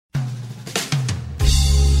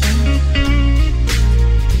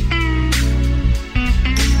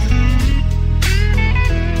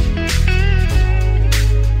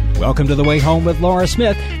Welcome to The Way Home with Laura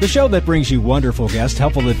Smith, the show that brings you wonderful guests,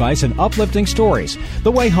 helpful advice, and uplifting stories.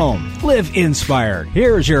 The Way Home. Live inspired.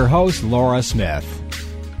 Here's your host, Laura Smith.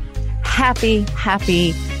 Happy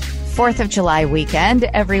 4th of July weekend,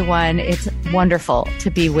 everyone. It's wonderful to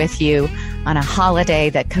be with you on a holiday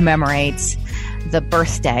that commemorates the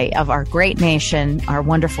birthday of our great nation, our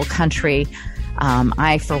wonderful country.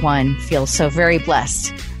 I, for one, feel so very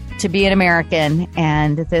blessed to be an American,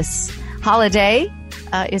 and this holiday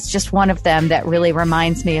is just one of them that really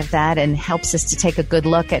reminds me of that and helps us to take a good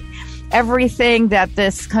look at everything that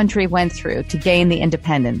this country went through to gain the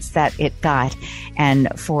independence that it got, and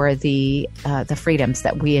for the freedoms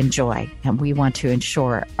that we enjoy and we want to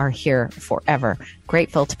ensure are here forever.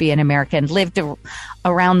 Grateful to be an American. Lived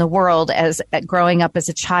around the world as growing up as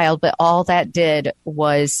a child, but all that did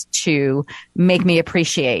was to make me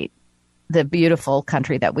appreciate the beautiful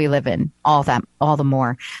country that we live in, all the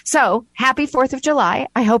more. So happy 4th of July.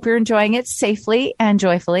 I hope you're enjoying it safely and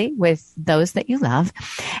joyfully with those that you love.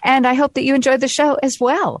 And I hope that you enjoyed the show as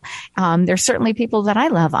well. There's certainly people that I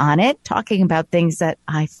love on it, talking about things that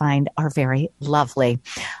I find are very lovely.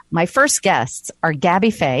 My first guests are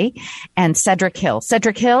Faye and Cedric Hill.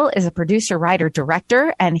 Cedric Hill is a producer, writer,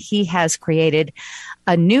 director, and he has created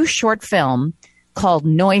a new short film called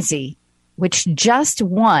Noisy, which just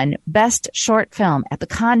won Best Short Film at the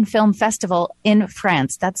Cannes Film Festival in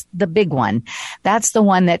France. That's the big one. That's the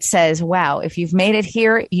one that says, wow, if you've made it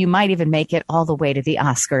here, you might even make it all the way to the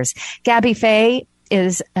Oscars. Faye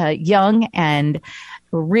is a young and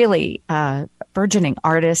really burgeoning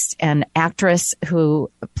artist and actress who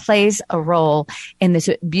plays a role in this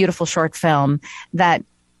beautiful short film that,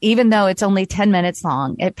 even though it's only 10 minutes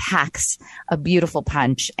long, it packs a beautiful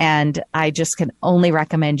punch. And I just can only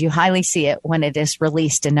recommend you highly see it when it is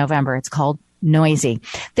released in November. It's called Noisy.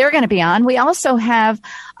 They're going to be on. We also have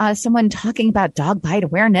someone talking about dog bite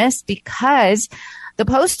awareness, because the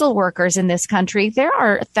postal workers in this country, there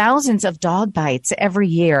are thousands of dog bites every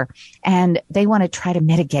year, and they want to try to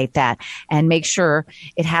mitigate that and make sure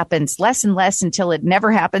it happens less and less until it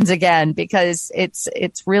never happens again, because it's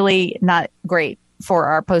really not great for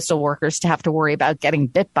our postal workers to have to worry about getting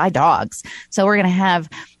bit by dogs. So we're going to have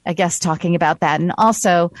a guest talking about that. And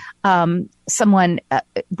also someone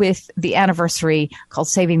with the anniversary called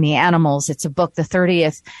Saving the Animals. It's a book, the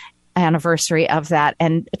 30th anniversary of that,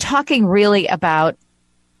 and talking really about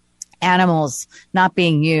animals not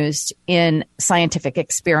being used in scientific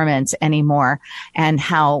experiments anymore, and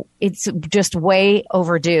how it's just way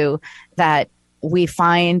overdue that we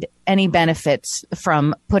find any benefits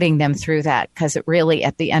from putting them through that, because it really,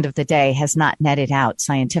 at the end of the day, has not netted out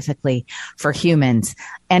scientifically for humans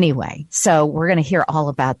anyway. So we're going to hear all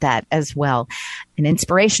about that as well. An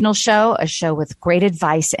inspirational show, a show with great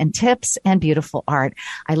advice and tips and beautiful art.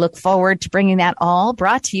 I look forward to bringing that all,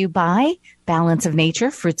 brought to you by Balance of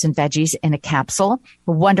Nature, fruits and veggies in a capsule.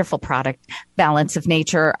 A wonderful product, Balance of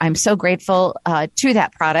Nature. I'm so grateful to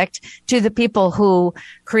that product, to the people who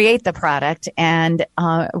create the product, and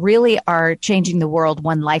really are changing the world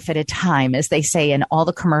one life at a time, as they say in all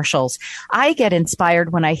the commercials. I get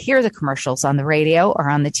inspired when I hear the commercials on the radio or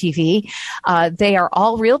on the TV. They are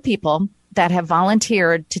all real people that have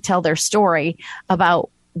volunteered to tell their story about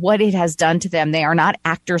what it has done to them. They are not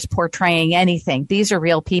actors portraying anything. These are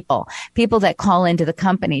real people that call into the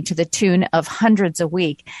company to the tune of hundreds a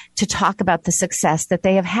week to talk about the success that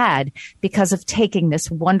they have had because of taking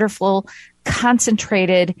this wonderful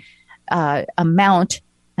concentrated amount.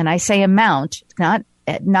 And I say amount,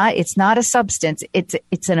 it's not a substance.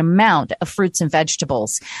 It's an amount of fruits and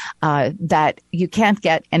vegetables that you can't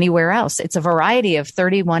get anywhere else. It's a variety of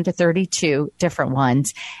 31 to 32 different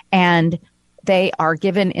ones, and they are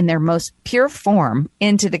given in their most pure form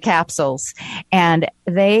into the capsules, and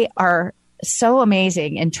they are so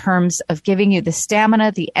amazing in terms of giving you the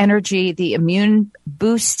stamina, the energy, the immune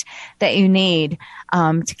boost that you need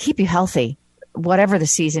to keep you healthy. Whatever the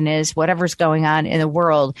season is, whatever's going on in the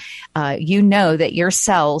world, you know that your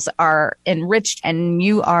cells are enriched and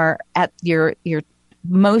you are at your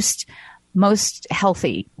most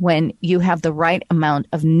healthy when you have the right amount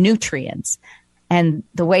of nutrients. And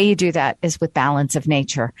the way you do that is with Balance of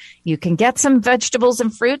Nature. You can get some vegetables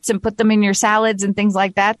and fruits and put them in your salads and things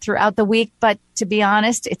like that throughout the week. But to be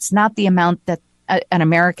honest, it's not the amount that an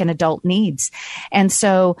American adult needs. And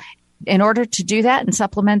so in order to do that and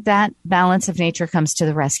supplement that, Balance of Nature comes to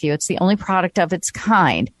the rescue. It's the only product of its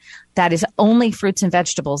kind that is only fruits and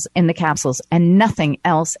vegetables in the capsules and nothing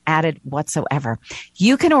else added whatsoever.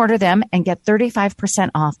 You can order them and get 35%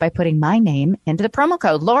 off by putting my name into the promo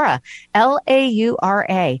code Laura,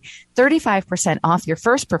 Laura, 35% off your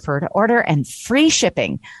first preferred order and free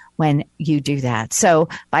shipping when you do that. So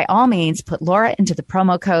by all means, put Laura into the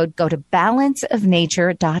promo code. Go to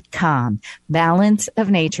balanceofnature.com,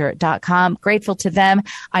 balanceofnature.com. Grateful to them.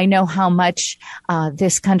 I know how much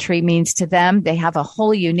this country means to them. They have a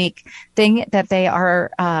whole unique thing that they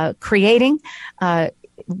are creating.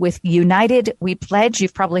 With United We Pledge.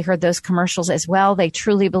 You've probably heard those commercials as well. They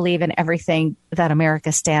truly believe in everything that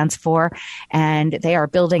America stands for, and they are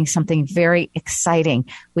building something very exciting.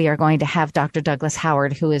 We are going to have Dr. Douglas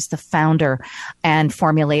Howard, who is the founder and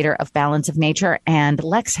formulator of Balance of Nature, and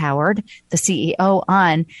Lex Howard, the CEO,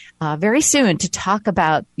 on very soon to talk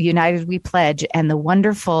about United We Pledge and the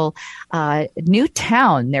wonderful new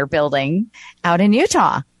town they're building out in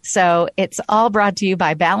Utah. So it's all brought to you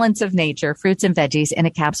by Balance of Nature, fruits and veggies in a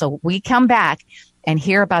capsule. We come back and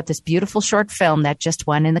hear about this beautiful short film that just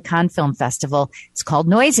won in the Cannes Film Festival. It's called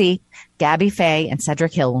Noisy. Gabby Faye and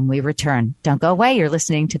Cedric Hill when we return. Don't go away. You're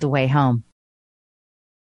listening to The Way Home.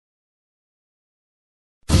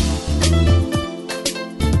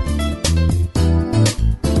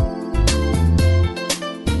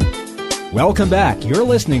 Welcome back. You're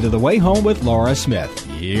listening to The Way Home with Laura Smith.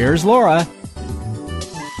 Here's Laura.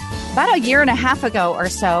 About a year and a half ago or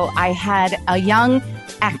so, I had a young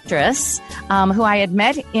actress who I had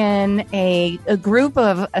met in a group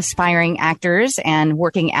of aspiring actors and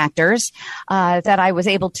working actors that I was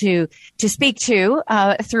able to speak to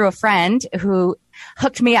through a friend who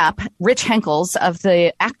hooked me up, Rich Henkels of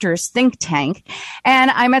the Actors Think Tank. And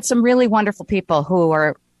I met some really wonderful people who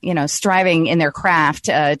are striving in their craft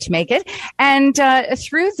to make it. And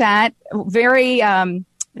through that very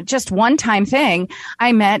just one-time thing,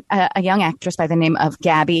 I met a young actress by the name of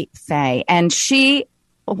Gabby Faye, and she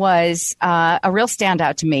was a real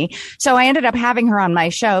standout to me. So I ended up having her on my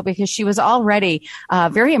show because she was already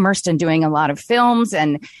very immersed in doing a lot of films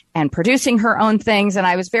and producing her own things, and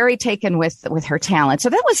I was very taken with her talent. So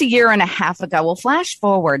that was a year and a half ago. Well, flash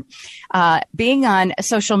forward, being on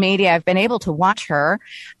social media, I've been able to watch her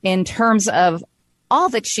in terms of all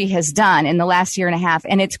that she has done in the last year and a half.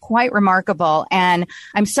 And it's quite remarkable. And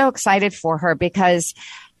I'm so excited for her because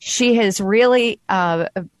she has really,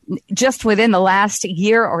 just within the last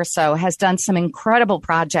year or so, has done some incredible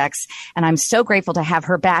projects. And I'm so grateful to have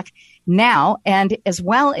her back now, and as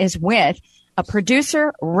well as with a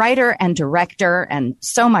producer, writer, and director, and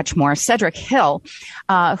so much more, Cedric Hill,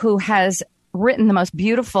 who has written the most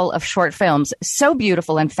beautiful of short films. So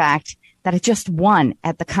beautiful, in fact, that it just won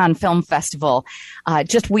at the Cannes Film Festival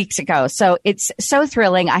just weeks ago. So it's so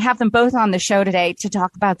thrilling. I have them both on the show today to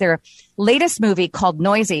talk about their latest movie called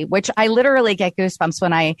Noisy, which I literally get goosebumps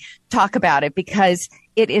when I talk about it because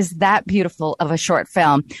it is that beautiful of a short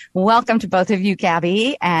film. Welcome to both of you,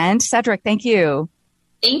 Gabby and Cedric. Thank you.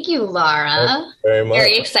 Thank you, Laura. Thank you very much.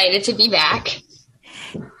 Very excited to be back.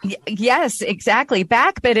 Yes, exactly.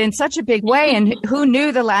 Back, but in such a big way. And who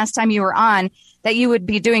knew the last time you were on that you would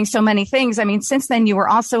be doing so many things? I mean, since then, you were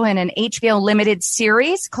also in an HBO limited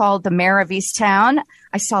series called The Mayor of Easttown.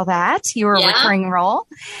 I saw that. You were a recurring role.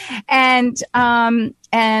 And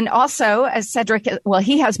also, as Cedric, well,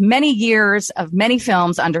 he has many years of many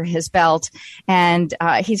films under his belt. And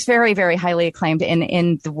he's very, very highly acclaimed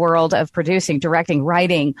in the world of producing, directing,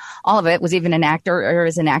 writing, all of it. Was even an actor, or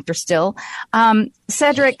is an actor still.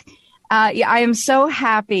 Cedric, I am so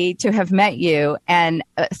happy to have met you and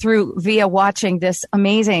via watching this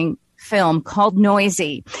amazing film called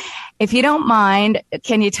Noisy. If you don't mind,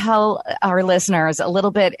 can you tell our listeners a little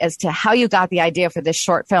bit as to how you got the idea for this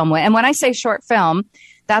short film? And when I say short film,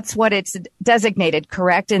 that's what it's designated,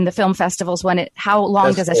 correct? In the film festivals, how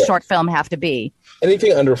long does a short film have to be?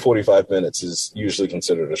 Anything under 45 minutes is usually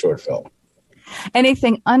considered a short film.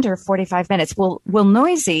 Anything under 45 minutes. Well,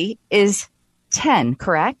 Noisy is 10,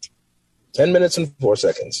 correct? 10 minutes and 4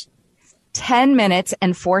 seconds. 10 minutes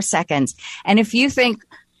and 4 seconds. And if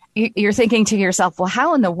you're thinking to yourself, well,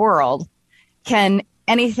 how in the world can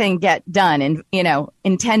anything get done in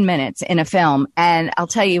 10 minutes in a film? And I'll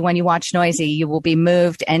tell you, when you watch Noisy, you will be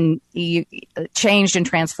moved and you changed and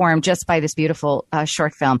transformed just by this beautiful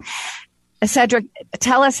short film. Cedric,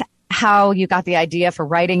 tell us how you got the idea for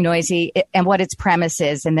writing Noisy and what its premise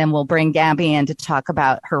is, and then we'll bring Gabby in to talk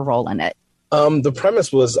about her role in it. The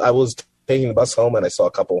premise was I was taking the bus home and I saw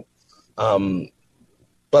a couple.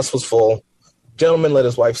 Bus was full. Gentleman let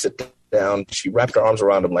his wife sit down. She wrapped her arms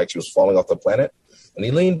around him like she was falling off the planet. And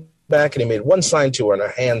he leaned back and he made one sign to her and her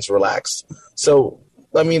hands relaxed. So,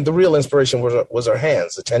 I mean, the real inspiration was her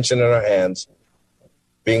hands, the tension in her hands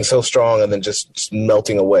being so strong and then just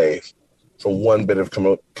melting away from one bit of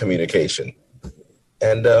communication.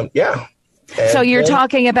 And, yeah. And, so you're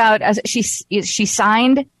talking about she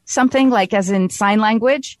signed something, like as in sign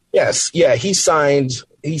language? Yes. Yeah. He signed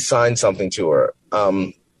he signed something to her.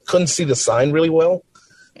 Couldn't see the sign really well,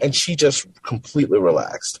 and she just completely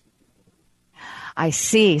relaxed. I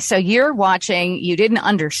see. So you're watching, you didn't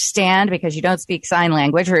understand because you don't speak sign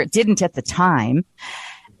language, or it didn't at the time.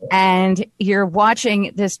 And you're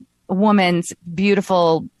watching this woman's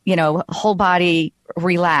beautiful, whole body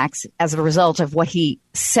relax as a result of what he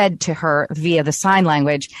said to her via the sign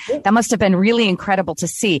language. That must have been really incredible to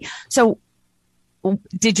see. So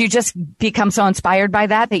did you just become so inspired by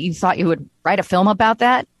that you thought you would write a film about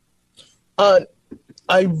that? I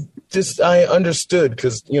understood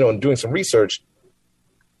because, in doing some research,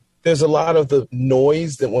 there's a lot of the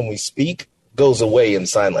noise that when we speak goes away in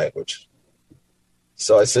sign language.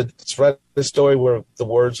 So I said, let's write a story where the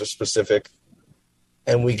words are specific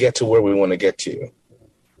and we get to where we want to get to.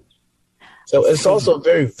 So it's also a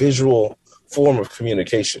very visual form of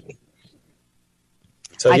communication.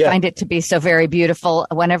 So, I find it to be so very beautiful.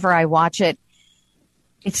 Whenever I watch it,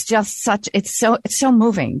 it's just it's so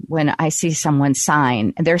moving when I see someone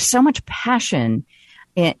sign. There's so much passion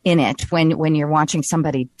in it when you're watching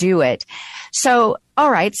somebody do it. So,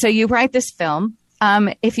 all right. So you write this film.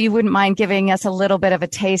 If you wouldn't mind giving us a little bit of a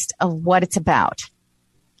taste of what it's about.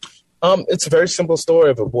 It's a very simple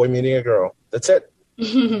story of a boy meeting a girl. That's it.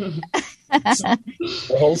 The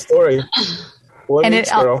whole story. Boy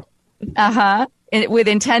meets girl.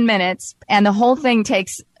 Within 10 minutes. And the whole thing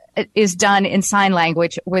is done in sign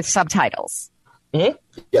language with subtitles. Mm-hmm.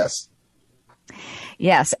 Yes.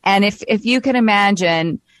 Yes. And if you can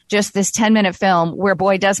imagine just this 10-minute film where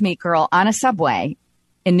boy does meet girl on a subway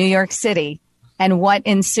in New York City and what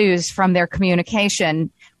ensues from their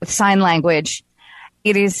communication with sign language,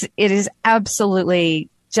 it is absolutely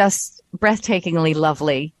just breathtakingly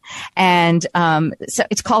lovely. And so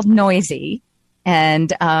it's called Noisy.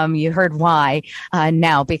 And you heard why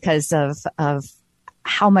now because of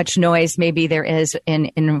how much noise maybe there is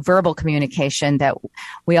in verbal communication that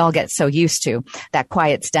we all get so used to that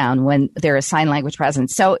quiets down when there is sign language present.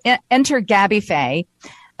 So enter Gabby Faye,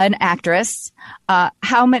 an actress.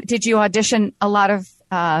 Did you audition a lot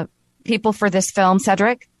of people for this film,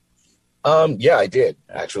 Cedric? Yeah, I did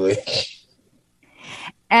actually.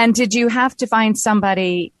 And did you have to find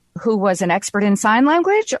somebody who was an expert in sign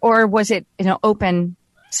language, or was it open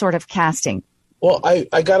sort of casting? Well,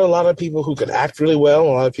 I got a lot of people who could act really well, a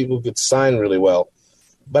lot of people who could sign really well,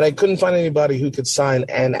 but I couldn't find anybody who could sign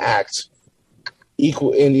and act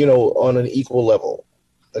on an equal level,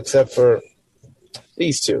 except for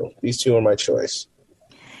these two. These two are my choice.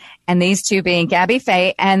 And these two being Gabby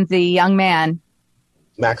Faye and the young man,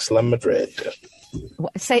 Max La Madrid.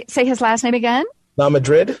 Say his last name again. La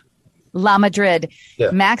Madrid. La Madrid.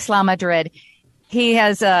 Yeah. Max La Madrid. He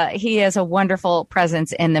has a wonderful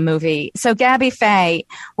presence in the movie. So Gabby Faye,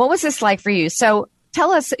 what was this like for you? So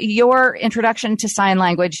tell us your introduction to sign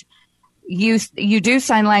language. You do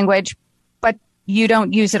sign language, but you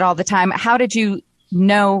don't use it all the time. How did you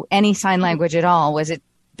know any sign language at all? Or did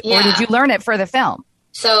you learn it for the film?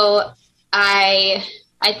 So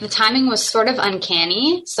the timing was sort of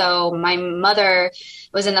uncanny. So my mother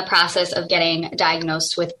was in the process of getting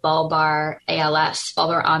diagnosed with bulbar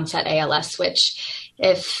onset ALS, which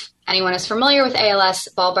if anyone is familiar with ALS,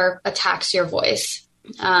 bulbar attacks your voice.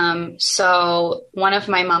 So one of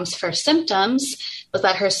my mom's first symptoms was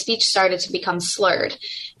that her speech started to become slurred.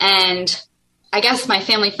 And I guess my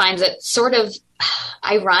family finds it sort of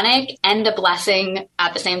ironic and a blessing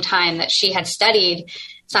at the same time that she had studied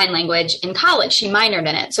sign language in college. She minored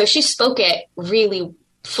in it. So she spoke it really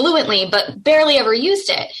fluently, but barely ever used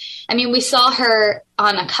it. I mean, we saw her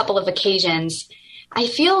on a couple of occasions. I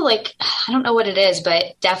feel like, I don't know what it is,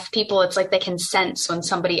 but deaf people, it's like they can sense when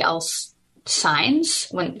somebody else signs,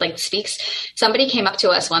 speaks. Somebody came up to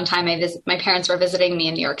us one time. My parents were visiting me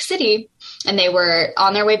in New York City, and they were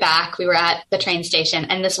on their way back. We were at the train station,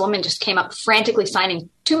 and this woman just came up frantically signing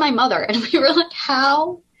to my mother. And we were like,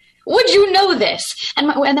 how would you know this? And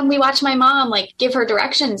then we watched my mom give her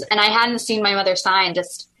directions, and I hadn't seen my mother sign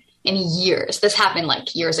just in years. This happened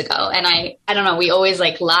years ago. And I don't know, we always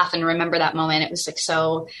laugh and remember that moment. It was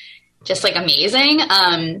so just amazing.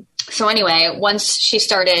 So anyway, once she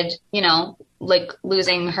started,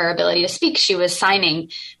 losing her ability to speak, she was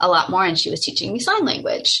signing a lot more, and she was teaching me sign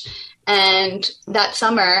language. And that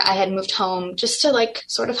summer I had moved home just to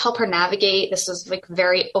sort of help her navigate. This was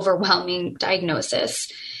very overwhelming diagnosis.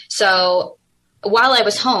 So while I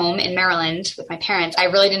was home in Maryland with my parents, I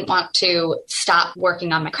really didn't want to stop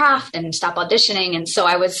working on my craft and stop auditioning. And so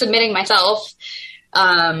I was submitting myself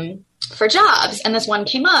for jobs. And this one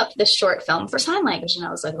came up, this short film for sign language. And I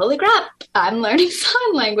was like, holy crap, I'm learning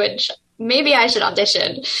sign language. Maybe I should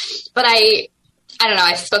audition. But I I don't know.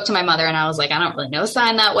 I spoke to my mother and I was like, I don't really know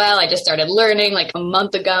sign that well. I just started learning like a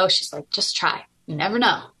month ago. She's like, just try. You never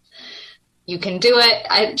know. You can do it.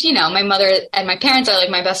 My mother and my parents are like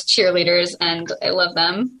my best cheerleaders, and I love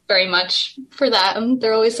them very much for that. And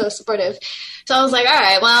they're always so supportive. So I was like, all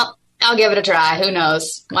right, well, I'll give it a try. Who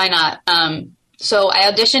knows? Why not? So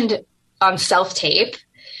I auditioned on self-tape.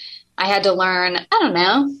 I had to learn, I don't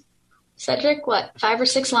know, Cedric, 5 or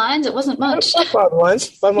 6 lines? It wasn't much. 5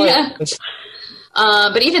 lines. Yeah.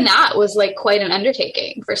 But even that was like quite an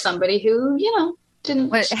undertaking for somebody who,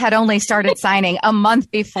 had only started signing a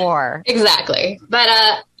month before. Exactly. But,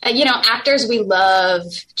 actors, we love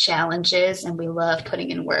challenges and we love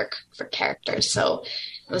putting in work for characters. So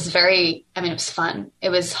it was it was fun. It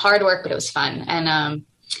was hard work, but it was fun. And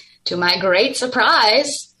to my great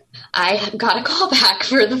surprise, I got a call back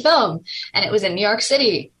for the film, and it was in New York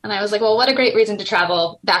City. And I was like, well, what a great reason to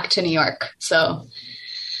travel back to New York. So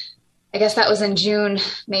I guess that was in June,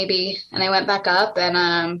 maybe. And I went back up and,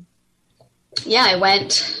 I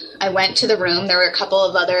went to the room. There were a couple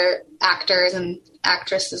of other actors and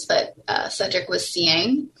actresses that Cedric was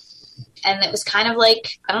seeing. And it was kind of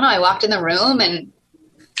like, I don't know, I walked in the room and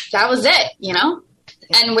that was it,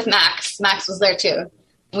 And with Max was there too.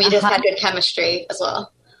 We just had good chemistry as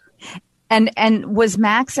well. And was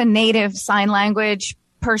Max a native sign language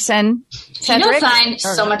person? Cedric? He knows sign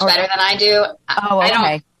so much better than I do. Oh,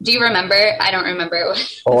 okay. Do you remember? I don't remember.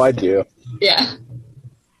 Oh, I do. Yeah.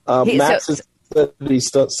 Max studied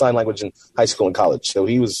sign language in high school and college, so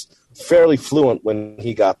he was fairly fluent when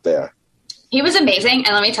he got there. He was amazing,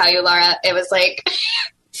 and let me tell you, Laura, it was like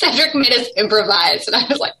Cedric made us improvise, and I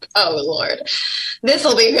was like, oh, Lord, this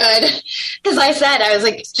will be good. Because I was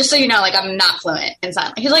like, just so you know, like, I'm not fluent in sign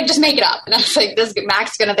language. He's like, just make it up. And I was like,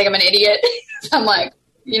 Max is going to think I'm an idiot. So I'm like,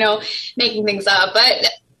 making things up, but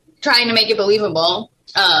trying to make it believable.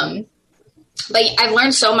 But I've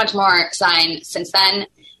learned so much more sign since then,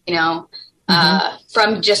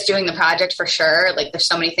 from just doing the project for sure. Like there's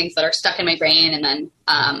so many things that are stuck in my brain. And then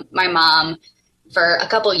my mom, for a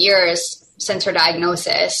couple years since her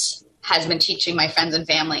diagnosis, has been teaching my friends and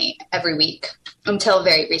family every week until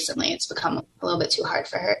very recently. It's become a little bit too hard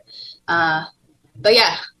for her. But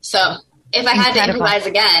yeah, so if I had to improvise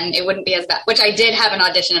again, it wouldn't be as bad, which I did have an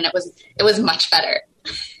audition and it was much better.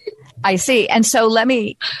 I see. And so let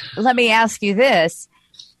me ask you this.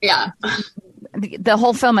 Yeah. The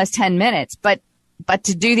whole film is 10 minutes, but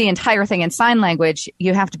to do the entire thing in sign language,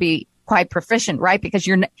 you have to be quite proficient, right? Because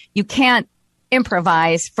you can't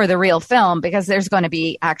improvise for the real film because there's going to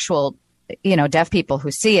be actual, deaf people who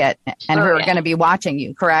see it and who are going to be watching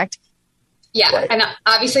you, correct? Yeah. Right. And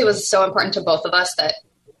obviously it was so important to both of us that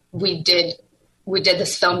we did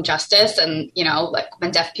this film justice. And, like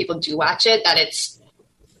when deaf people do watch it, that it's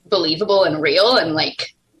believable and real. And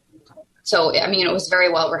like, so, it was very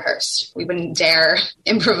well rehearsed. We wouldn't dare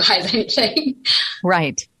improvise anything.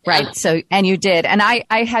 Right. Yeah. So, and you did. And I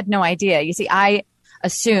had no idea. You see, I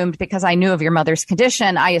assumed, because I knew of your mother's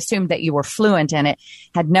condition, I assumed that you were fluent in it.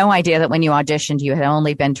 Had no idea that when you auditioned, you had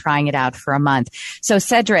only been trying it out for a month. So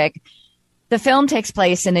Cedric, the film takes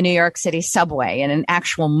place in the New York City subway, in an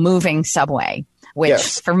actual moving subway,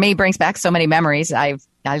 which for me brings back so many memories. I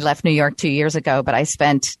left New York 2 years ago, but I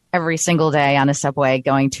spent every single day on a subway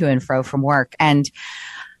going to and fro from work. And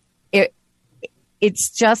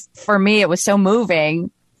it's just, for me, it was so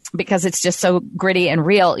moving because it's just so gritty and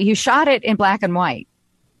real. You shot it in black and white.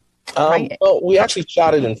 Right? Well, we actually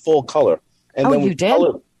shot it in full color. And then you did?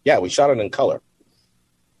 We shot it in color.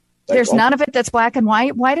 There's none of it that's black and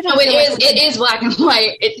white? Why did I? No, it is black and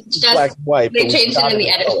white. It's just black and white. They changed it in the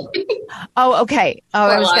edit. Oh, okay. Oh,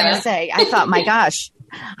 I was going to say, I thought, my gosh,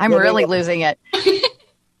 I'm really losing it.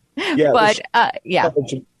 Yeah. But,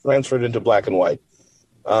 transferred into black and white.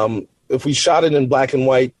 If we shot it in black and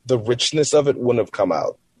white, the richness of it wouldn't have come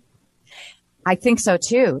out. I think so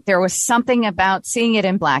too. There was something about seeing it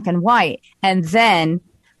in black and white. And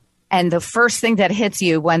the first thing that hits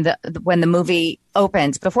you when the movie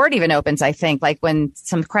opens, before it even opens, I think, like when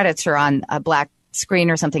some credits are on a black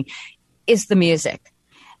screen or something, is the music.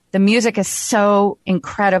 The music is so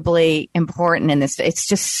incredibly important in this. It's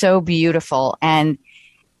just so beautiful. And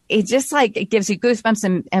it just it gives you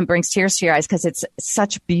goosebumps and brings tears to your eyes because it's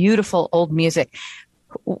such beautiful old music.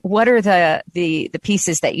 What are the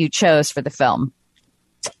pieces that you chose for the film?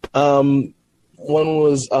 One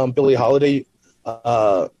was Billie Holiday.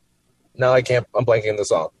 Now I'm blanking the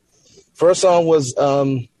song. First song was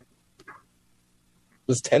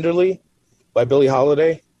Tenderly by Billie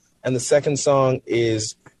Holiday. And the second song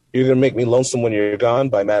is You're Gonna Make Me Lonesome When You're Gone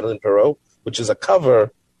by Madeleine Perrault, which is a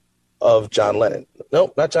cover of John Lennon.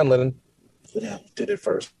 No, not John Lennon. Who the hell did it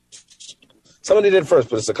first? Somebody did it first,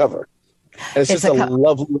 but it's a cover. And it's just a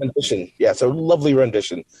lovely rendition. Yeah, it's a lovely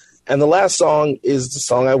rendition. And the last song is the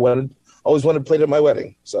song I always wanted played at my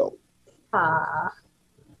wedding. So.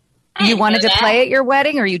 You wanted to play at your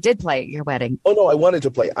wedding, or you did play at your wedding? Oh no, I wanted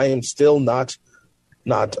to play. I am still not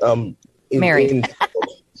married.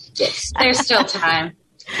 Yes. There's still time.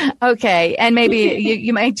 Okay, and maybe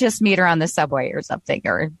you might just meet her on the subway or something,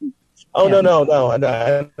 or. Oh no!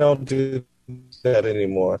 I don't do that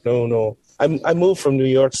anymore. No. I moved from New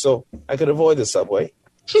York, so I could avoid the subway.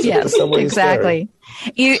 Yes, exactly.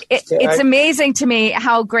 It's amazing to me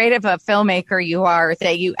how great of a filmmaker you are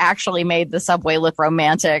that you actually made the subway look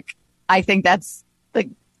romantic. I think that's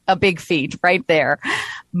a big feat right there.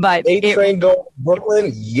 But train going to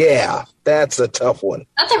Brooklyn, yeah, that's a tough one.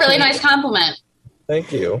 That's a really nice compliment.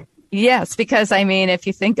 Thank you. Yes, because I mean, if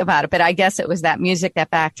you think about it, but I guess it was that music, that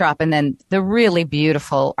backdrop, and then the really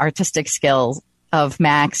beautiful artistic skills of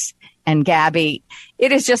Max and Gabby.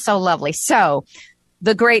 It is just so lovely. So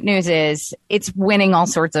the great news is it's winning all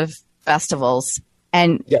sorts of festivals,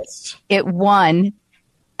 and yes, it won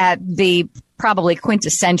at the probably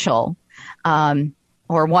quintessential,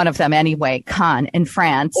 or one of them anyway, Cannes in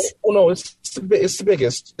France. Oh no, it's the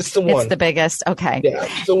biggest. It's the one. It's the biggest. Okay. Yeah,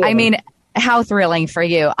 it's the one. I mean, how thrilling for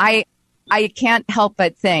you. I can't help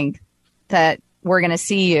but think that we're going to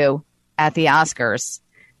see you at the Oscars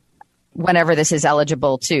whenever this is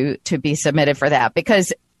eligible to be submitted for that,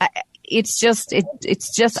 because it's just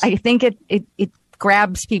I think it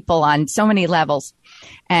grabs people on so many levels.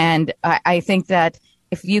 And I think that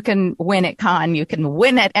if you can win at Cannes, you can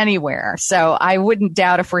win it anywhere. So I wouldn't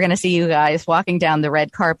doubt if we're going to see you guys walking down the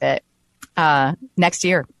red carpet next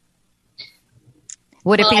year.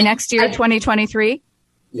 Would it be next year, 2023?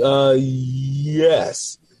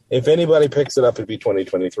 Yes. If anybody picks it up, it'd be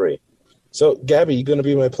 2023. So, Gabby, you going to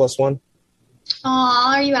be my plus one?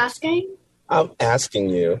 Aw, are you asking? I'm asking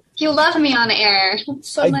you. You love me on air. That's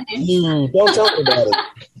so nice. Do. Don't tell me about it.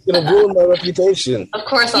 It's going to ruin my reputation. Of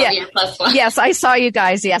course I'll be your plus one. Yes, I saw you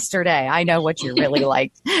guys yesterday. I know what you really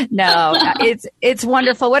like. No, it's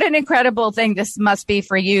wonderful. What an incredible thing this must be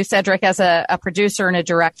for you, Cedric, as a producer and a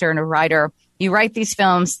director and a writer. You write these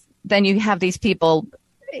films, then you have these people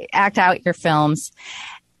act out your films,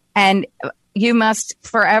 and you must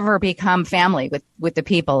forever become family with the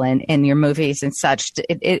people in your movies and such.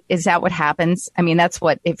 Is that what happens? I mean, that's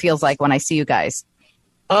what it feels like when I see you guys.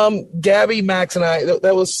 Gabby, Max, and I,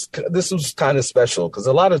 this was kind of special because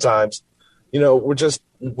a lot of times,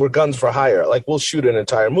 we're guns for hire. Like, we'll shoot an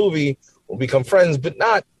entire movie, we'll become friends, but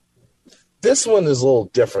not. This one is a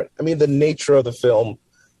little different. I mean, the nature of the film,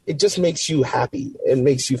 it just makes you happy. It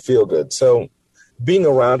makes you feel good. So being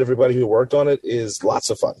around everybody who worked on it is lots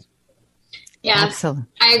of fun. Yeah, excellent.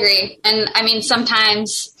 I agree. And I mean,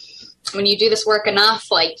 sometimes when you do this work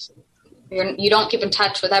enough, like you don't keep in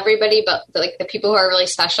touch with everybody, but like the people who are really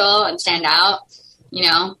special and stand out,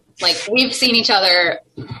 like we've seen each other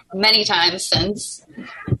many times since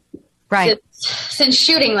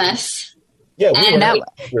shooting this. Yeah.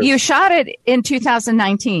 You shot it in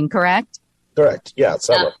 2019, correct? Correct. Yeah.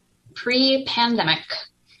 Summer.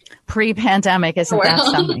 Pre-pandemic, isn't that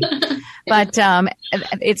something? But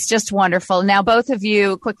it's just wonderful. Now, both of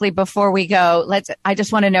you, quickly before we go, I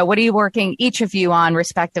just want to know, what are you working, each of you, on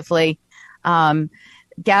respectively?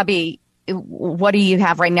 Gabby, what do you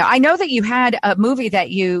have right now? I know that you had a movie that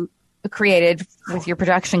you created with your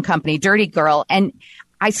production company, Dirty Girl, and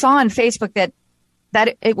I saw on Facebook that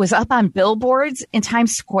it was up on billboards in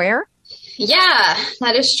Times Square. Yeah,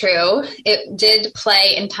 that is true. It did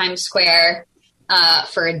play in Times Square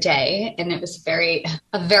for a day, and it was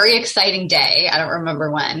a very exciting day. I don't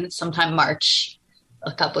remember when, sometime March,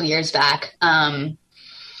 a couple years back.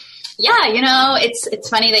 It's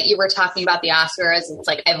funny that you were talking about the Oscars. It's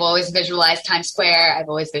like I've always visualized Times Square. I've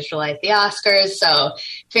always visualized the Oscars. So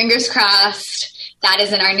fingers crossed that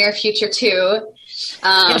is in our near future too.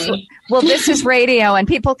 Yes. Well, this is radio and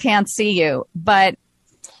people can't see you, but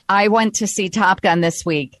I went to see Top Gun this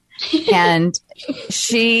week, and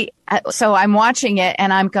so I'm watching it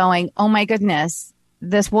and I'm going, oh my goodness,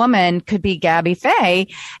 this woman could be Gabby Faye.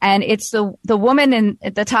 And it's the woman in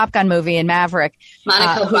the Top Gun movie in Maverick.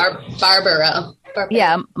 Monica Barbaro.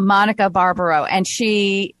 Yeah, Monica Barbaro. And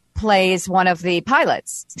she plays one of the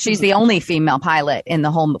pilots. She's the only female pilot in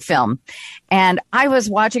the whole film. And I was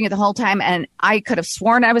watching it the whole time, and I could have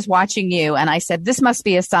sworn I was watching you. And I said, this must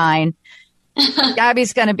be a sign.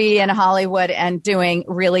 Gabby's going to be in Hollywood and doing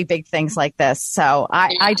really big things like this. So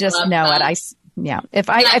I just know that. it. If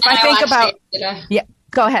I think about it,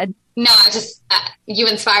 go ahead. No, you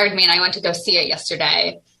inspired me, and I went to go see it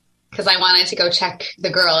yesterday because I wanted to go check the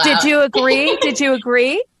girl out. Did you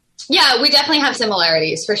agree? Yeah, we definitely have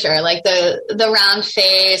similarities for sure. Like the round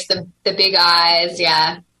face, the big eyes.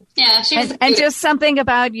 Yeah. Yeah. And just something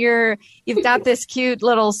about you've got this cute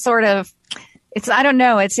little sort of, I don't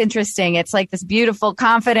know, it's interesting. It's like this beautiful,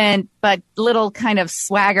 confident, but little kind of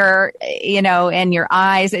swagger, in your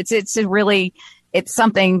eyes. It's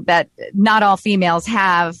something that not all females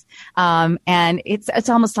have. And it's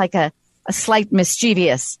almost like a slight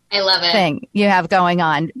mischievous I love it. thing you have going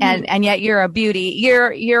on. And yet you're a beauty.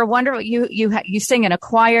 You're wonderful. You sing in a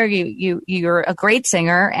choir. You're a great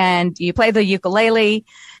singer, and you play the ukulele.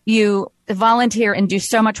 You volunteer and do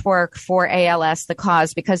so much work for ALS, the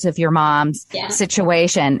cause, because of your mom's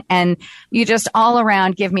situation. And you just all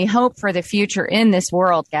around give me hope for the future in this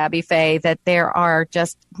world, Gabby Faye, that there are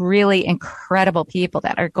just really incredible people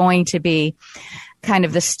that are going to be kind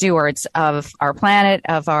of the stewards of our planet,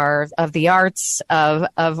 of the arts, of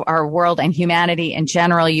our world and humanity in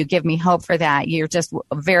general. You give me hope for that. You're just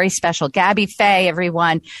very special. Gabby Faye,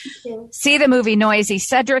 everyone. See the movie Noisy.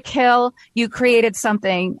 Cedric Hill, you created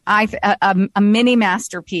something, a mini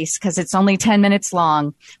masterpiece, because it's only 10 minutes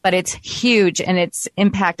long, but it's huge in its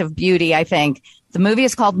impact of beauty, I think. The movie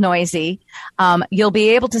is called Noisy. You'll be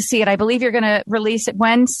able to see it. I believe you're going to release it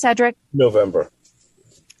when, Cedric? November.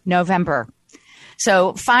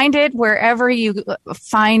 So find it wherever you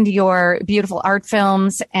find your beautiful art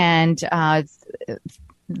films and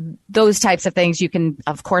those types of things. You can,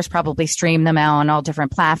 of course, probably stream them out on all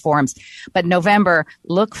different platforms. But November,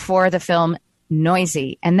 look for the film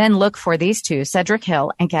Noisy, and then look for these two, Cedric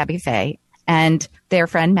Hill and Gabby Faye, and their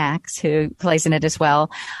friend Max, who plays in it as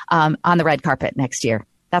well, on the red carpet next year.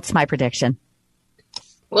 That's my prediction.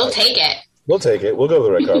 We'll take it. We'll go to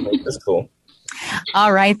the red carpet. It's cool.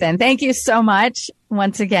 All right, then. Thank you so much.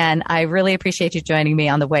 Once again, I really appreciate you joining me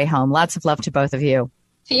on the way home. Lots of love to both of you.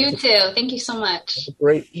 To you too. Thank you so much. Have a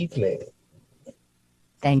great evening.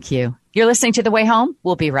 Thank you. You're listening to The Way Home.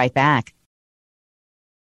 We'll be right back.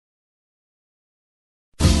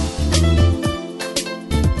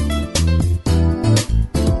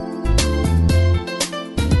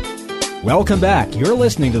 Welcome back. You're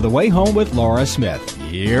listening to The Way Home with Laura Smith.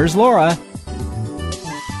 Here's Laura.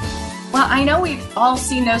 Well, I know we've all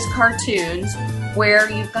seen those cartoons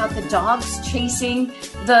where you've got the dogs chasing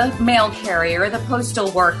the mail carrier, the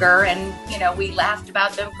postal worker, and, we laughed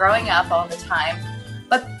about them growing up all the time.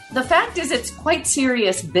 But the fact is, it's quite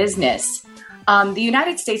serious business. The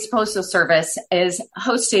United States Postal Service is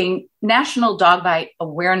hosting National Dog Bite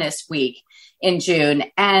Awareness Week in June,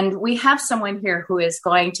 and we have someone here who is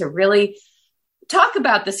going to really talk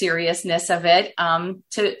about the seriousness of it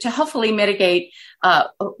to hopefully mitigate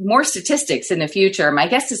more statistics in the future. My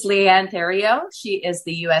guest is Leanne Theriot. She is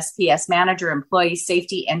the USPS Manager, Employee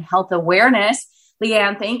Safety and Health Awareness.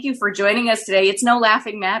 Leanne, thank you for joining us today. It's no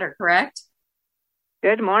laughing matter, correct?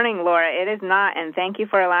 Good morning, Laura. It is not, and thank you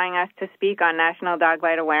for allowing us to speak on National Dog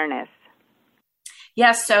Bite Awareness.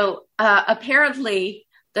 Yes, so apparently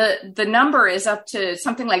the number is up to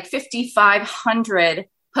something like 5,500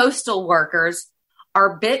 postal workers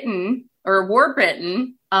are bitten or were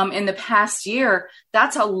bitten in the past year.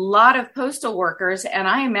 That's a lot of postal workers. And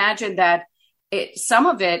I imagine that some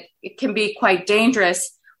of it can be quite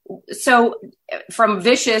dangerous. So from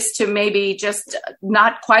vicious to maybe just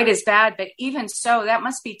not quite as bad, but even so, that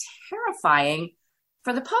must be terrifying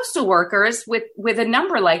for the postal workers with a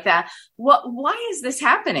number like that. Why is this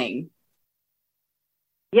happening?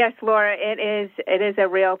 Yes, Laura, it is a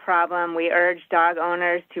real problem. We urge dog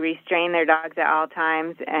owners to restrain their dogs at all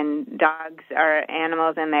times, and dogs are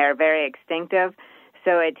animals and they are very extinctive.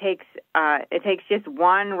 So it takes just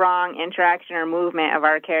one wrong interaction or movement of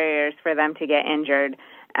our carriers for them to get injured.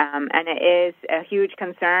 And it is a huge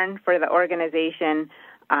concern for the organization,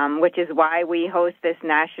 which is why we host this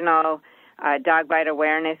National Dog Bite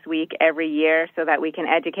Awareness Week every year, so that we can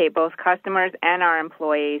educate both customers and our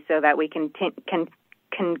employees so that we can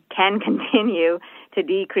continue to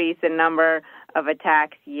decrease the number of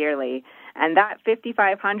attacks yearly. And that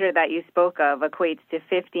 5,500 that you spoke of equates to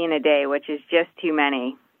 15 a day, which is just too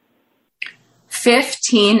many.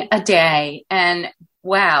 15 a day. And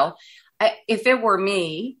wow, if it were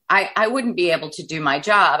me, I wouldn't be able to do my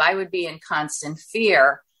job. I would be in constant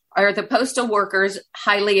fear. Are the postal workers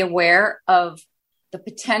highly aware of the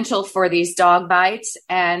potential for these dog bites?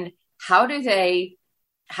 And how do they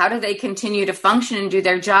continue to function and do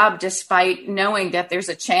their job despite knowing that there's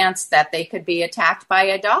a chance that they could be attacked by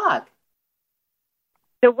a dog?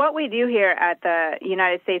 So what we do here at the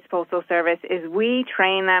United States Postal Service is we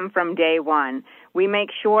train them from day one. We make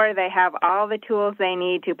sure they have all the tools they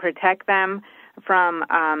need to protect them from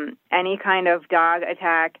any kind of dog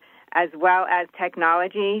attack, as well as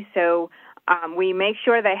technology. So We make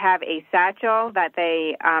sure they have a satchel that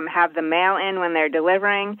they have the mail in when they're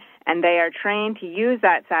delivering, and they are trained to use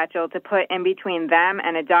that satchel to put in between them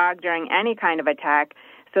and a dog during any kind of attack,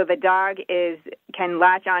 so the dog can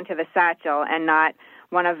latch onto the satchel and not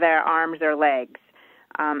one of their arms or legs.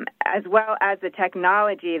 As well as the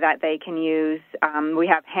technology that they can use, we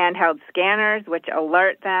have handheld scanners which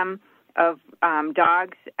alert them of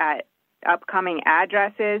dogs at upcoming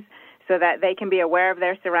addresses so that they can be aware of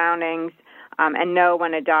their surroundings and know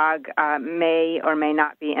when a dog may or may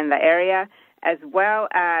not be in the area, as well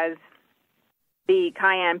as the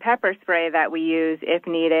cayenne pepper spray that we use if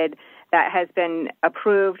needed that has been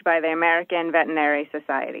approved by the American Veterinary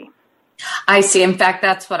Society. I see. In fact,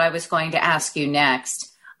 that's what I was going to ask you next.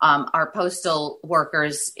 Are postal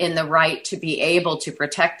workers in the right to be able to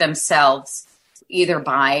protect themselves either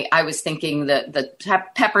by, I was thinking the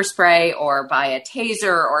pepper spray or by a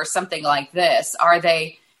taser or something like this?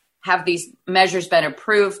 Have these measures been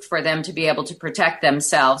approved for them to be able to protect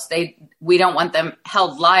themselves? We don't want them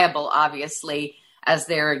held liable, obviously, as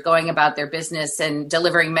they're going about their business and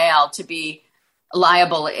delivering mail, to be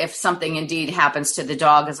liable if something indeed happens to the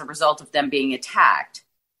dog as a result of them being attacked.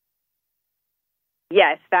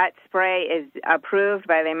 Yes, that spray is approved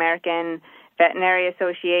by the American Veterinary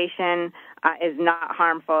Association, is not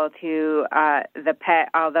harmful to the pet,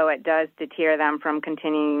 although it does deter them from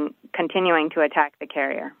continuing to attack the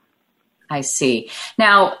carrier. I see.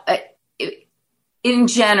 Now, in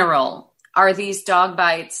general, are these dog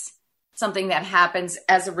bites something that happens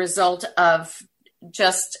as a result of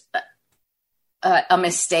just a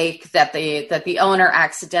mistake that the owner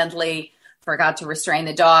accidentally forgot to restrain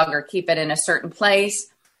the dog or keep it in a certain place?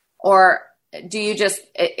 Or do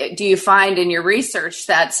you find in your research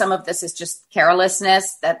that some of this is just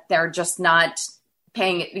carelessness, that they're just not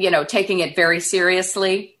taking it very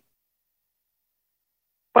seriously?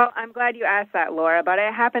 Well, I'm glad you asked that, Laura, but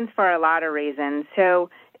it happens for a lot of reasons. So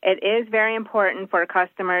it is very important for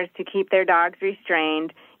customers to keep their dogs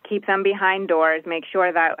restrained, keep them behind doors, make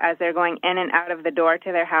sure that as they're going in and out of the door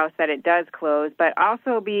to their house that it does close, but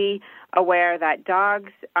also be aware that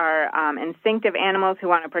dogs are instinctive animals who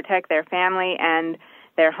want to protect their family and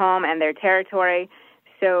their home and their territory.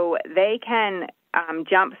 So they can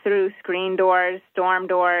jump through screen doors, storm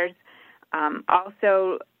doors,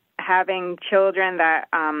 also having children that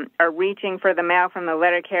are reaching for the mail from the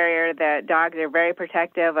letter carrier. The dogs are very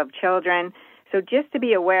protective of children. So just to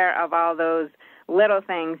be aware of all those little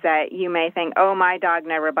things that you may think, oh, my dog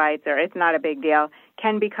never bites, or it's not a big deal,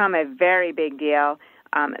 can become a very big deal,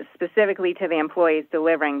 specifically to the employees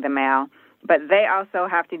delivering the mail. But they also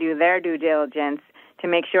have to do their due diligence to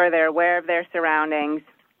make sure they're aware of their surroundings,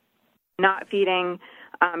 not feeding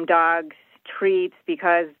dogs treats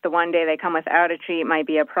because the one day they come without a treat might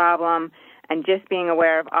be a problem, and just being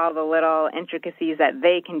aware of all the little intricacies that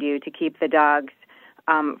they can do to keep the dogs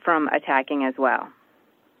from attacking as well.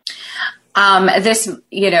 This,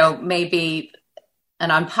 may be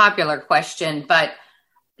an unpopular question, but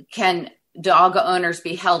can dog owners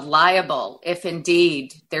be held liable if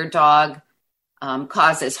indeed their dog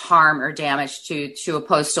causes harm or damage to a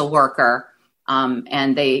postal worker,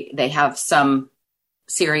 and they have some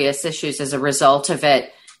serious issues as a result of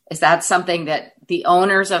it? Is that something that the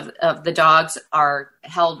owners of the dogs are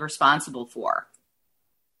held responsible for?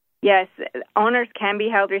 Yes, owners can be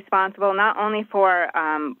held responsible not only for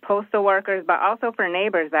postal workers, but also for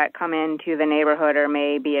neighbors that come into the neighborhood or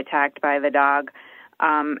may be attacked by the dog.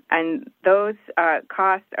 And those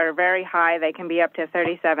costs are very high. They can be up to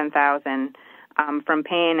 $37,000 from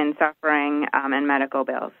pain and suffering and medical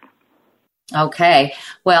bills. Okay.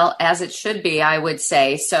 Well, as it should be, I would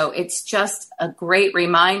say. So it's just a great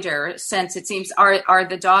reminder, since it seems, are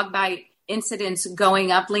the dog bite incidents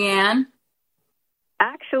going up, Leanne?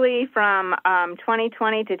 Actually, from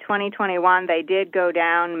 2020 to 2021, they did go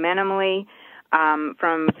down minimally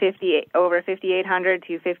from over 5,800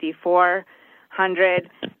 to 5,400,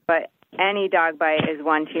 but any dog bite is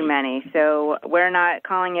one too many. So we're not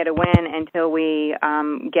calling it a win until we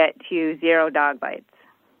get to 0 dog bites.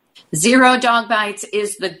 0 dog bites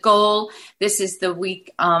is the goal. This is the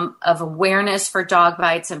week of awareness for dog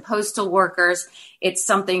bites and postal workers. It's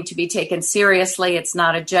something to be taken seriously. It's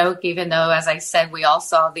not a joke, even though, as I said, we all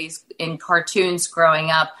saw these in cartoons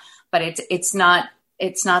growing up. But it's not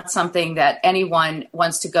something that anyone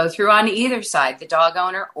wants to go through on either side, the dog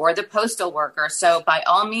owner or the postal worker. So by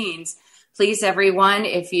all means, please, everyone,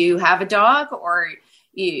 if you have a dog or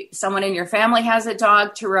someone in your family has a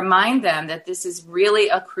dog, to remind them that this is really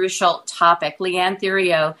a crucial topic. Leanne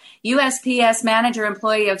Theriot, USPS Manager,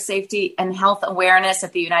 Employee of Safety and Health Awareness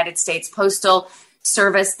at the United States Postal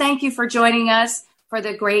Service. Thank you for joining us for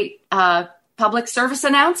the great public service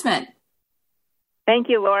announcement. Thank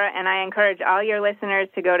you, Laura, and I encourage all your listeners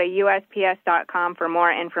to go to USPS.com for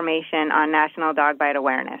more information on National Dog Bite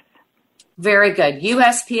Awareness. Very good.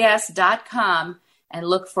 USPS.com and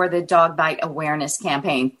look for the Dog Bite Awareness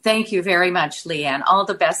campaign. Thank you very much, Leanne. All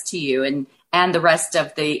the best to you and the rest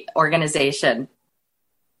of the organization.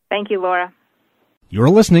 Thank you, Laura. You're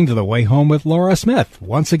listening to The Way Home with Laura Smith.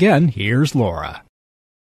 Once again, here's Laura.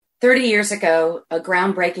 30 years ago, a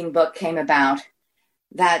groundbreaking book came about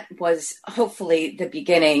that was hopefully the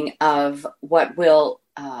beginning of what will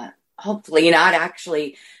hopefully not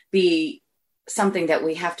actually be something that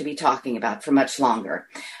we have to be talking about for much longer.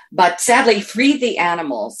 But sadly, Free the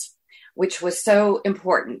Animals, which was so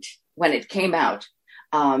important when it came out,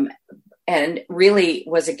 and really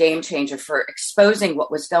was a game changer for exposing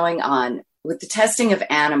what was going on with the testing of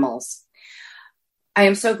animals. I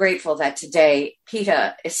am so grateful that today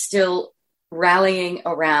PETA is still rallying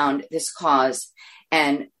around this cause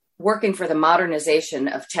and working for the modernization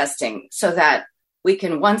of testing so that we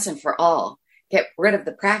can once and for all get rid of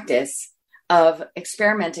the practice of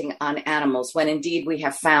experimenting on animals when indeed we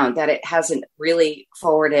have found that it hasn't really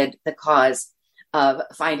forwarded the cause of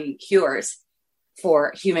finding cures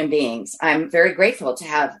for human beings. I'm very grateful to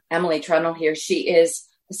have Emily Trunnell here. She is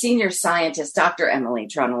a senior scientist, Dr. Emily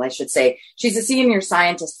Trunnell, I should say. She's a senior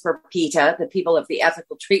scientist for PETA, the People of the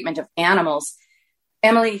Ethical Treatment of Animals.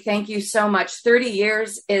 Emily, thank you so much. 30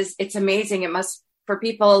 years it's amazing. It must, for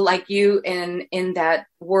people like you in that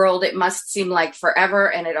world, it must seem like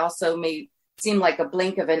forever. And it also may seem like a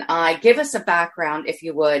blink of an eye. Give us a background, if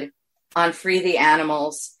you would, on Free the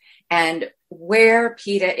Animals and where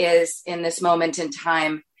PETA is in this moment in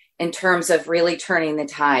time in terms of really turning the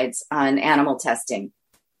tides on animal testing.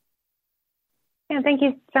 Yeah, thank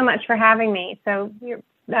you so much for having me. So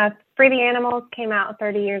Free the Animals came out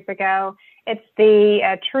 30 years ago. It's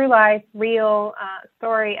the true life, real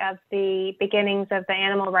story of the beginnings of the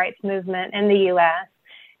animal rights movement in the U.S.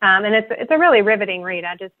 And it's a really riveting read.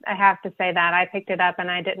 I have to say that I picked it up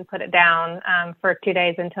and I didn't put it down for 2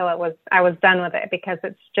 days until I was done with it, because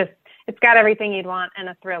it's got everything you'd want in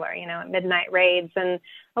a thriller, midnight raids and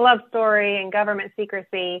a love story and government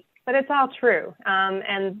secrecy, but it's all true.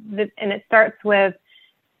 And it starts with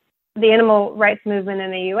the animal rights movement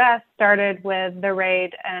in the U.S. started with the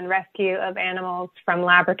raid and rescue of animals from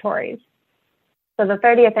laboratories. So the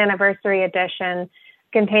 30th anniversary edition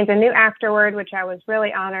contains a new afterword, which I was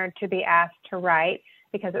really honored to be asked to write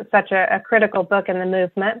because it's such a critical book in the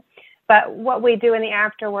movement. But what we do in the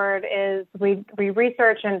afterword is we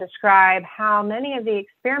research and describe how many of the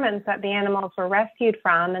experiments that the animals were rescued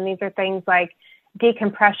from, and these are things like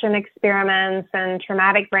decompression experiments and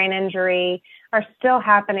traumatic brain injury, are still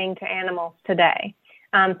happening to animals today.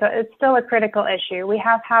 So it's still a critical issue. We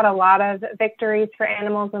have had a lot of victories for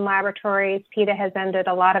animals in laboratories. PETA has ended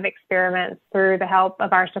a lot of experiments through the help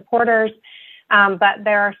of our supporters, but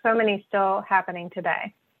there are so many still happening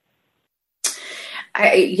today.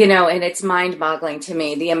 And it's mind-boggling to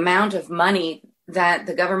me, the amount of money that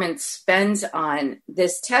the government spends on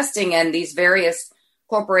this testing and these various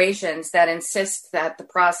corporations that insist that the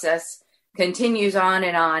process continues on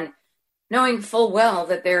and on, knowing full well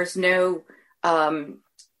that there's no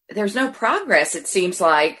progress, it seems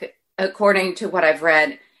like, according to what I've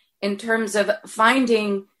read, in terms of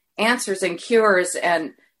finding answers and cures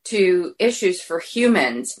and to issues for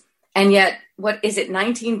humans. And yet, what is it,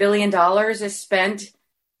 $19 billion is spent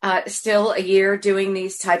still a year doing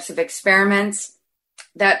these types of experiments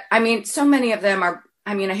that, so many of them are,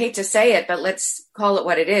 I hate to say it, but let's call it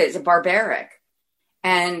what it is, barbaric.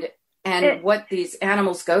 And what these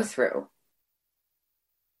animals go through.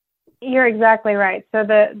 You're exactly right. So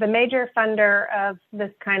the major funder of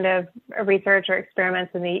this kind of research or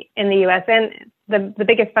experiments in the U.S. and the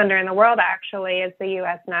biggest funder in the world actually is the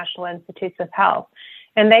U.S. National Institutes of Health,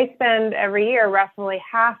 and they spend every year roughly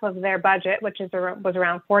half of their budget, which was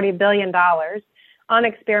around $40 billion, on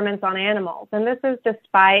experiments on animals. And this is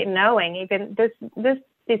despite knowing even these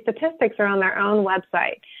statistics are on their own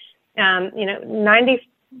website. 95%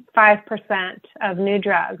 of new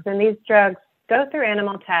drugs, and these drugs go through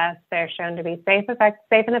animal tests. They're shown to be safe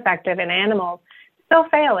and effective in animals, still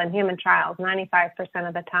fail in human trials 95%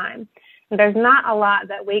 of the time. And there's not a lot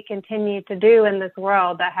that we continue to do in this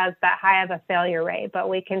world that has that high of a failure rate, but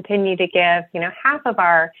we continue to give, half of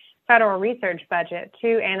our federal research budget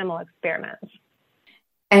to animal experiments.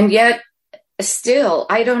 And yet, still,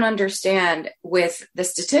 I don't understand with the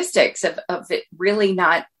statistics of it really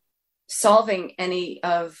not solving any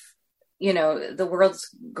of the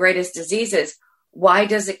world's greatest diseases. Why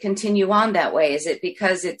does it continue on that way? Is it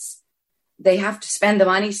because it's they have to spend the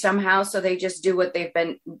money somehow, so they just do what they've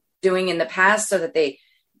been doing in the past so that they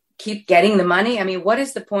keep getting the money? I mean, what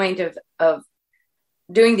is the point of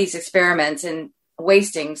doing these experiments and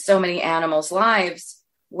wasting so many animals' lives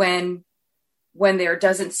when there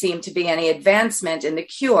doesn't seem to be any advancement in the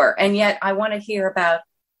cure? And yet I want to hear about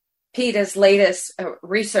PETA's latest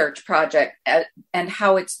research project and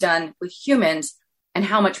how it's done with humans and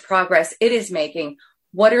how much progress it is making.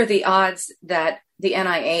 What are the odds that the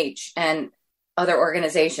NIH and other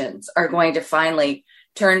organizations are going to finally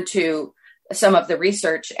turn to some of the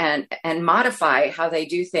research and modify how they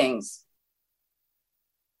do things?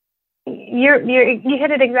 You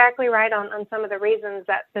hit it exactly right on some of the reasons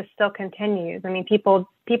that this still continues. I mean, people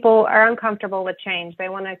are uncomfortable with change. They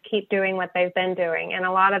want to keep doing what they've been doing. And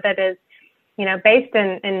a lot of it is, based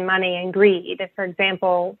in money and greed. If, for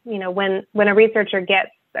example, when a researcher gets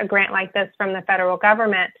a grant like this from the federal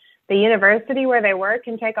government, the university where they work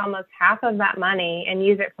can take almost half of that money and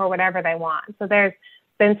use it for whatever they want. So the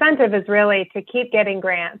incentive is really to keep getting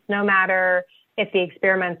grants, no matter if the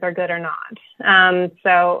experiments are good or not.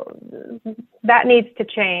 So that needs to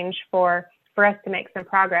change for us to make some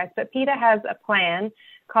progress. But PETA has a plan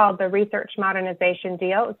called the Research Modernization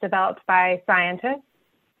Deal. It's developed by scientists,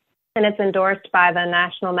 and it's endorsed by the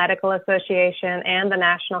National Medical Association and the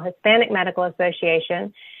National Hispanic Medical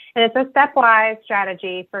Association. And it's a stepwise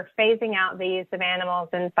strategy for phasing out the use of animals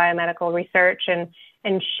in biomedical research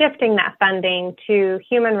and shifting that funding to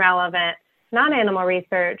human relevant, non-animal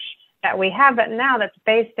research that we have but now that's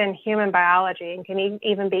based in human biology and can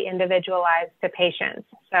even be individualized to patients.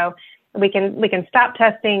 So we can stop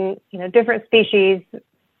testing, different species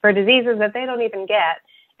for diseases that they don't even get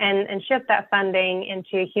and shift that funding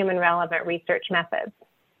into human relevant research methods.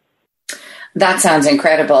 That sounds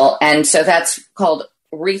incredible. And so that's called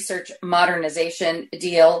Research Modernization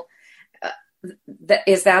Deal.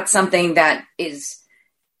 Is that something that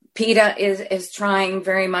PETA is trying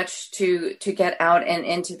very much to get out and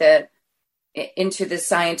into the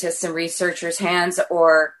scientists and researchers' hands,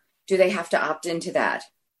 or do they have to opt into that?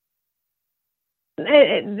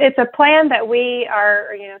 It's a plan that we are,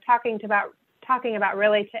 talking about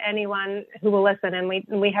really to anyone who will listen. And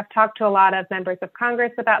we have talked to a lot of members of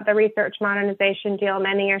Congress about the Research Modernization Deal.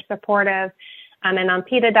 Many are supportive. And on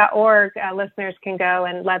PETA.org, listeners can go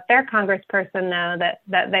and let their congressperson know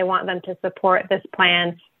that they want them to support this plan.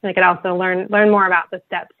 And they could also learn more about the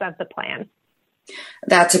steps of the plan.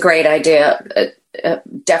 That's a great idea.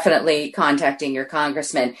 Definitely contacting your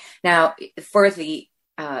congressman. Now, for the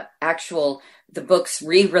the book's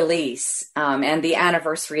re-release and the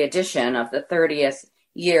anniversary edition of the 30th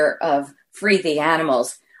year of Free the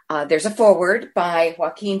Animals, there's a foreword by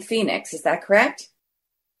Joaquin Phoenix. Is that correct?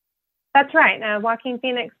 That's right. Joaquin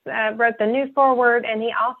Phoenix wrote the new foreword, and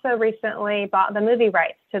he also recently bought the movie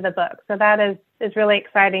rights to the book. So that is really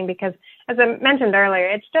exciting because, as I mentioned earlier,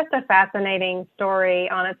 it's just a fascinating story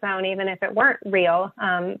on its own, even if it weren't real.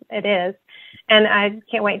 It is. And I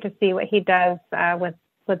can't wait to see what he does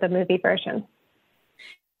with the movie version.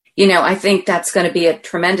 I think that's going to be a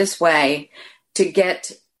tremendous way to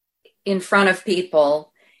get in front of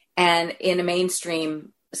people and in a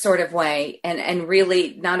mainstream sort of way and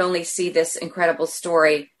really not only see this incredible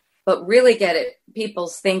story, but really get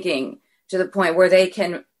people's thinking to the point where they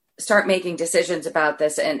can start making decisions about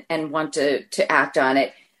this and want to act on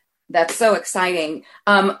it. That's so exciting.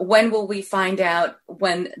 When will we find out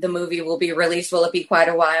when the movie will be released? Will it be quite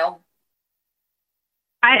a while?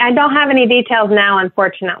 I don't have any details now,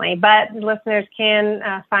 unfortunately, but listeners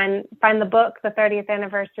can find the book, the 30th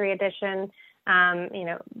anniversary edition.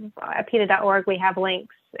 At PETA.org, we have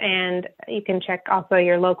links, and you can check also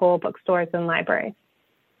your local bookstores and libraries.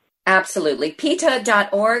 Absolutely.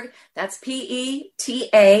 PETA.org. That's PETA.org.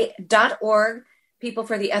 People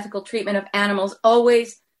for the Ethical Treatment of Animals,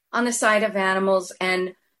 always on the side of animals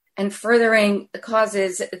and furthering the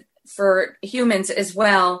causes for humans as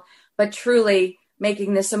well, but truly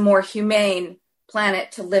making this a more humane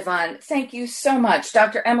planet to live on. Thank you so much,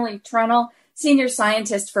 Dr. Emily Trunnell, Senior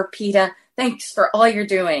Scientist for PETA. Thanks for all you're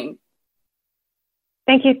doing.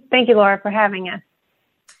 Thank you, Laura, for having us.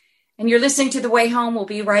 And you're listening to The Way Home. We'll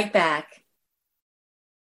be right back.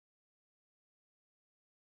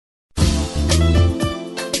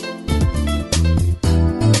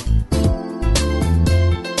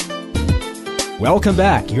 Welcome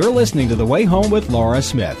back. You're listening to The Way Home with Laura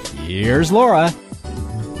Smith. Here's Laura.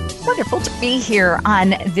 Wonderful to be here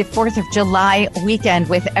on the 4th of July weekend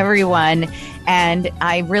with everyone. And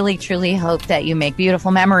I really, truly hope that you make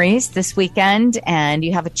beautiful memories this weekend and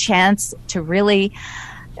you have a chance to really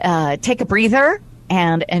take a breather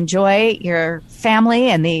and enjoy your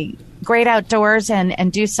family and the great outdoors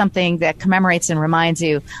and do something that commemorates and reminds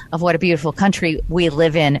you of what a beautiful country we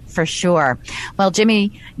live in, for sure. Well,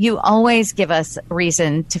 Jimmy, you always give us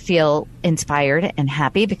reason to feel inspired and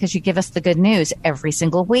happy because you give us the good news every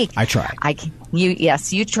single week. I try.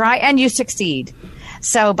 Yes, you try and you succeed.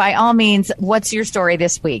 So by all means, what's your story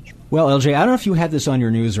this week? Well, LJ, I don't know if you had this on your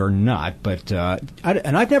news or not, but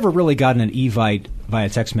I've never really gotten an Evite via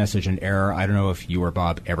text message in error. I don't know if you or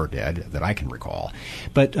Bob ever did, that I can recall.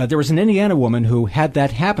 But there was an Indiana woman who had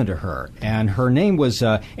that happen to her, and her name was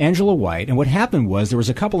Angela White. And what happened was there was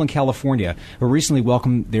a couple in California who recently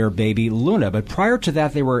welcomed their baby Luna. But prior to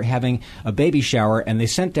that, they were having a baby shower, and they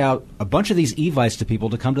sent out a bunch of these Evites to people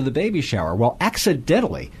to come to the baby shower. Well,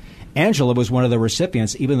 accidentally, Angela was one of the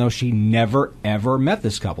recipients, even though she never, ever met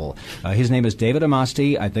this couple. His name is David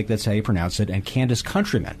Amasti, I think that's how you pronounce it, and Candace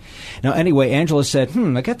Countryman. Now, anyway, Angela said,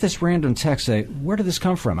 I got this random text. Where did this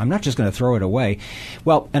come from? I'm not just going to throw it away.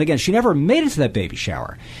 Well, and again, she never made it to that baby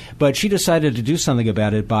shower, but she decided to do something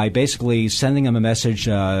about it by basically sending them a message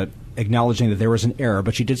acknowledging that there was an error,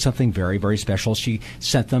 but she did something very, very special. She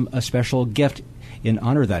sent them a special gift in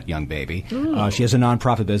honor of that young baby. She has a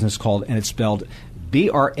nonprofit business called, and it's spelled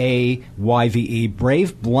BRAYVE,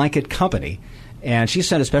 Brave Blanket Company. And she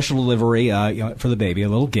sent a special delivery for the baby, a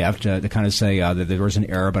little gift to kind of say that there was an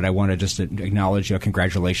error, but I want to just acknowledge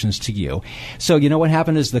congratulations to you. So, what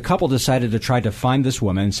happened is the couple decided to try to find this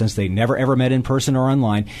woman, since they never ever met in person or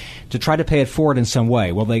online, to try to pay it forward in some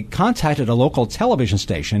way. Well, they contacted a local television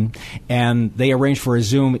station, and they arranged for a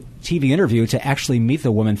Zoom TV interview to actually meet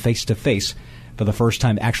the woman face to face for the first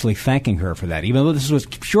time, actually thanking her for that, even though this was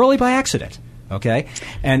purely by accident. Okay?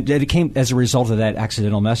 And it came as a result of that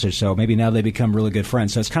accidental message, so maybe now they become really good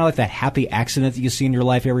friends. So it's kind of like that happy accident that you see in your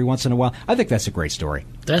life every once in a while. I think that's a great story.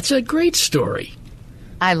 That's a great story.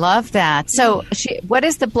 I love that. So what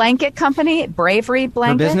is the blanket company? Bravery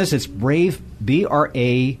Blanket? Her business, it's Brave,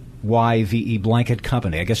 BRAYVE Blanket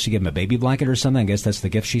Company. I guess she gave him a baby blanket or something. I guess that's the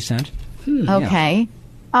gift she sent. Okay. Yeah.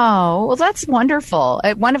 Oh, well, that's wonderful.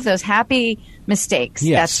 One of those happy mistakes.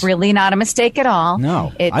 Yes. That's really not a mistake at all.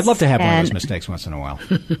 No. I'd love to have one of those mistakes once in a while.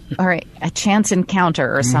 All right. A chance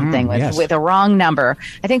encounter or something with a wrong number.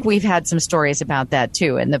 I think we've had some stories about that,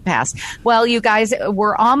 too, in the past. Well, you guys,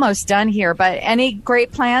 we're almost done here, but any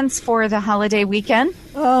great plans for the holiday weekend?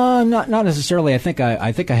 Not necessarily. I think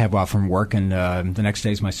I have off from work, and the next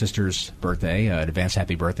day is my sister's birthday. An advance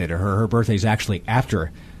happy birthday to her. Her birthday is actually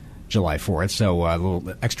after July 4th, so a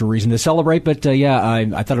little extra reason to celebrate. But I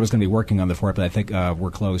thought I was going to be working on the 4th, but I think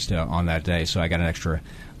we're closed on that day, so I got an extra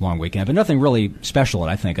long weekend. But nothing really special,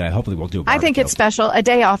 I think. Hopefully we'll do a barbecue. I think it's special. A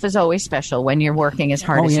day off is always special when you're working as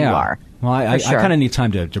hard as you are. Well, I kind of need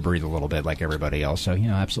time to breathe a little bit like everybody else, so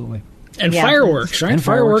absolutely. And fireworks, right? And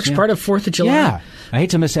fireworks part of 4th of July. Yeah, I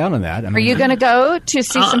hate to miss out on that. Are you going to go to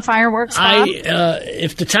see some fireworks, Bob?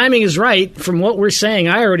 If the timing is right, from what we're saying,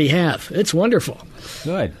 I already have. It's wonderful.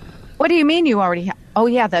 Good. What do you mean you already have? Oh,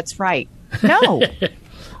 yeah, that's right. No.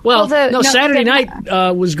 Saturday night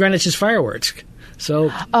was Greenwich's fireworks.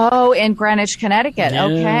 So. Oh, in Greenwich, Connecticut.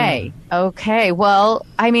 Yeah. Okay. Well,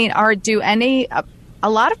 I mean, a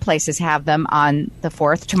lot of places have them on the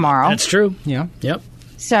 4th tomorrow. That's true. Yeah. Yep.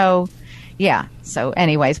 So, So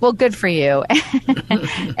anyways, well, good for you.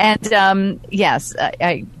 And yes,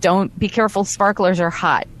 don't be careful. Sparklers are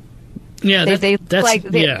hot. Yeah, they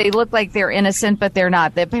look like they're innocent, but they're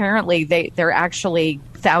not. Apparently, they're actually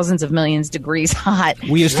thousands of millions degrees hot.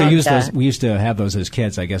 We used to use those. We used to have those as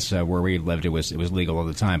kids. I guess where we lived, it was legal all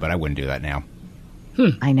the time, but I wouldn't do that now.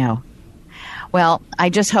 I know. Well,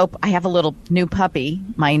 I just hope I have a little new puppy,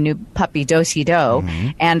 my new puppy Do-si-do,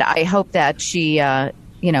 and I hope that she,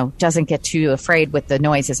 doesn't get too afraid with the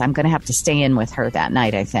noises. I'm going to have to stay in with her that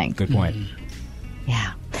night, I think. Good point.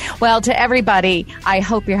 Yeah. Well, to everybody, I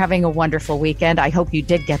hope you're having a wonderful weekend. I hope you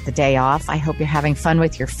did get the day off. I hope you're having fun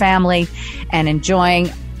with your family and enjoying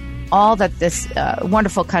all that this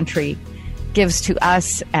wonderful country gives to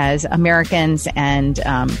us as Americans, and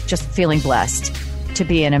just feeling blessed to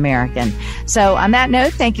be an American. So on that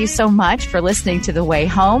note, thank you so much for listening to The Way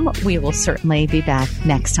Home. We will certainly be back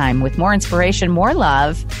next time with more inspiration, more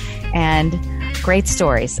love, and great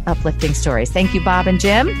stories, uplifting stories. Thank you, Bob and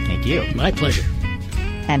Jim. Thank you. My pleasure.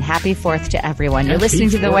 And happy 4th to everyone. You're listening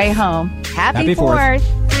to The Way Home. Happy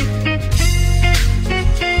 4th.